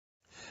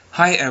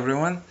Hi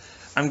everyone,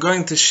 I'm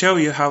going to show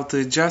you how to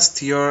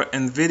adjust your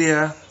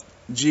Nvidia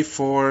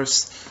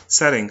Geforce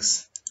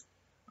settings.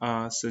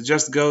 So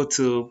just go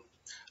to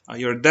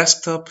your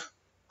desktop,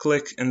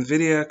 click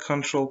Nvidia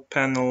control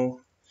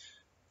panel,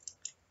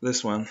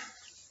 this one.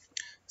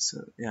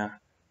 So yeah,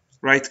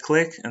 right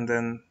click and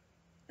then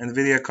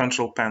Nvidia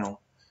control panel.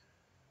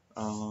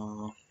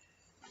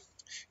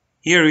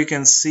 Here you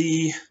can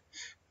see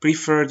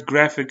preferred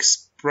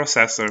graphics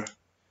processor.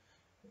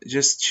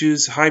 Just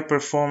choose high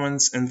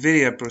performance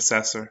Nvidia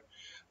processor.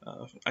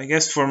 I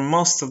guess for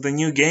most of the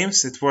new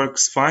games it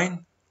works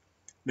fine.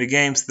 The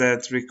games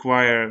that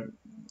require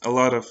a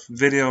lot of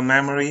video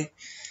memory,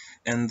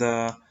 and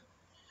I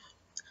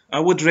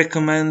would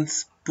recommend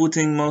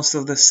putting most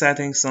of the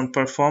settings on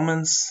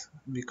performance,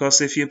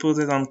 because if you put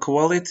it on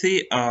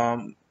quality,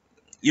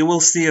 you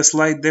will see a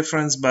slight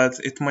difference,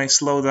 but it might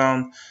slow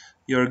down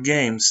your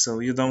games, so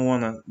you don't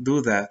want to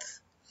do that.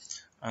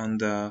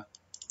 And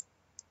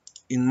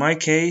in my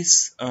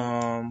case,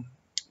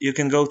 you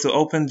can go to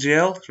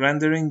OpenGL,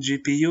 rendering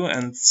GPU,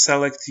 and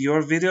select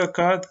your video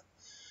card.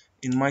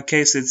 In my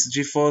case, it's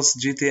GeForce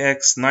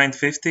GTX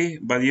 950,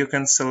 but you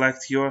can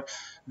select your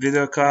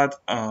video card,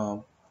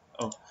 and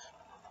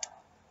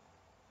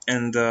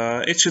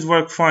it should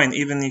work fine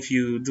even if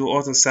you do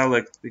auto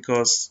select,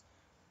 because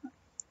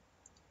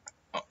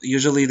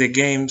usually the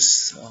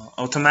games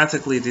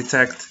automatically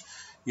detect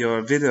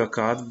your video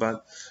card.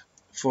 But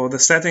for the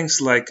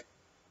settings like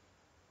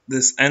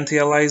this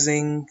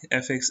anti-aliasing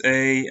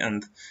FXA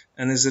and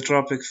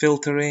anisotropic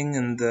filtering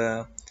and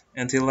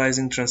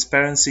anti-aliasing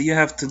transparency, you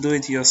have to do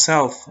it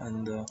yourself,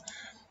 and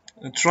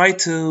try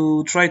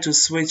to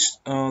switch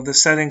the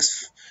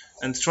settings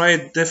and try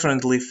it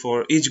differently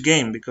for each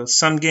game, because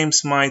some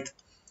games might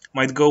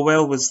go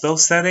well with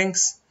those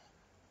settings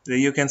that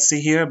you can see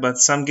here, but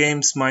some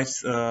games might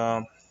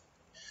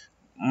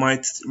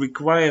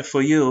require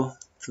for you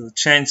to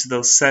change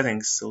those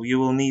settings, so you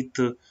will need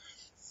to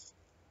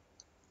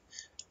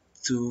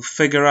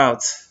figure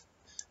out.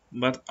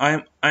 But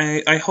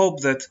I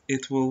hope that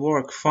it will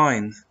work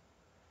fine.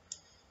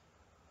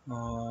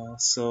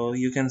 So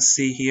you can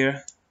see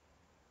here.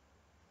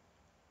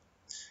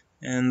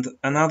 And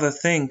another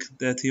thing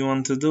that you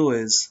want to do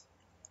is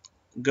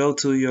go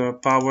to your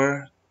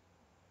power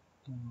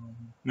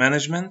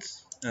management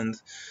and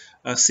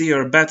see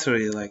your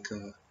battery, like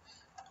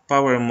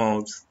power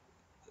mode.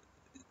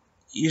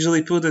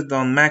 Usually put it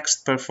on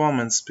maxed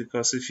performance,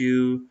 because if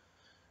you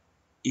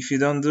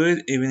don't do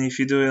it, even if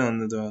you do it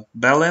on the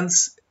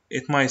balance,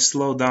 it might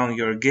slow down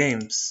your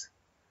games.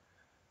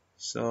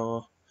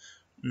 So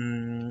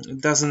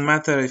it doesn't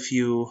matter if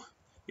you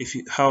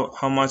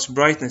how much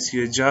brightness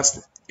you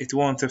adjust, it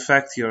won't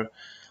affect your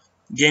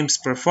game's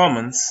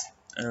performance.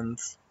 And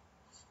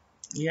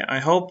yeah, I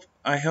hope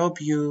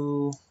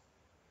you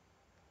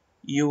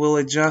will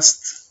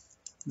adjust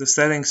the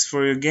settings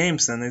for your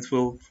games and it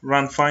will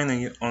run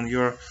fine on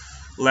your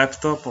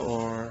laptop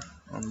or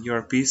on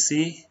your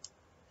PC.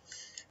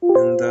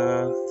 And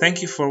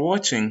thank you for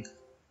watching.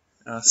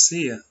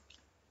 See ya.